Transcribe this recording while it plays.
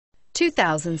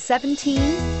2017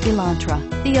 Elantra.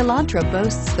 The Elantra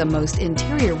boasts the most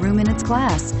interior room in its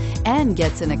class and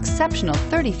gets an exceptional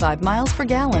 35 miles per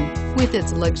gallon. With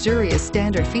its luxurious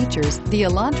standard features, the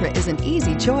Elantra is an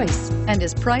easy choice and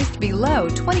is priced below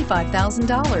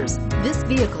 $25,000. This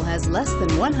vehicle has less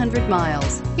than 100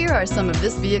 miles. Here are some of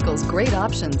this vehicle's great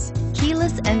options: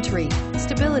 keyless entry,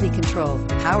 stability control,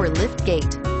 power lift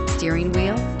gate, steering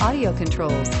wheel audio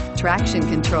controls, traction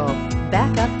control,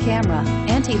 backup camera,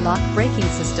 anti-lock braking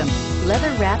system,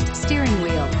 leather-wrapped steering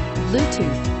wheel,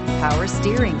 Bluetooth, power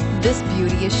steering. This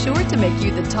beauty is sure to make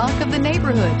you the talk of the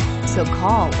neighborhood. So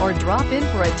call or drop in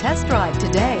for a test drive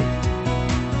today.